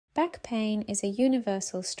Back pain is a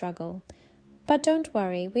universal struggle, but don't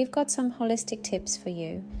worry, we've got some holistic tips for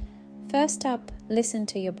you. First up, listen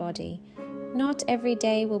to your body. Not every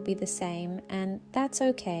day will be the same, and that's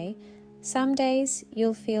okay. Some days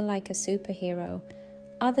you'll feel like a superhero,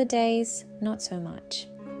 other days not so much.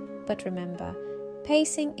 But remember,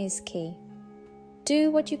 pacing is key.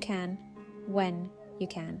 Do what you can, when you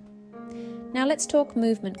can. Now let's talk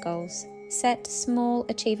movement goals. Set small,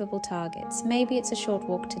 achievable targets. Maybe it's a short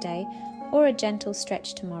walk today or a gentle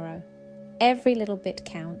stretch tomorrow. Every little bit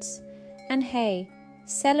counts. And hey,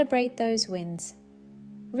 celebrate those wins.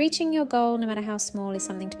 Reaching your goal, no matter how small, is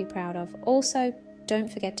something to be proud of. Also, don't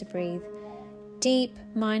forget to breathe. Deep,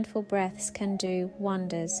 mindful breaths can do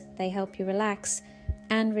wonders. They help you relax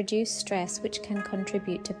and reduce stress, which can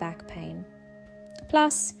contribute to back pain.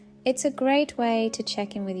 Plus, it's a great way to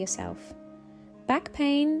check in with yourself. Back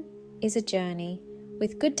pain is a journey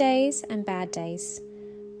with good days and bad days,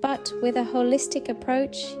 but with a holistic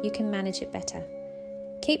approach, you can manage it better.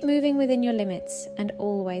 Keep moving within your limits and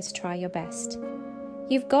always try your best.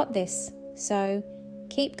 You've got this, so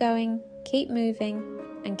keep going, keep moving,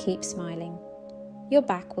 and keep smiling. Your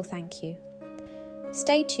back will thank you.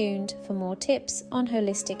 Stay tuned for more tips on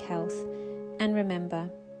holistic health, and remember,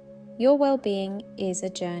 your well-being is a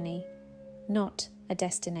journey, not a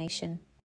destination.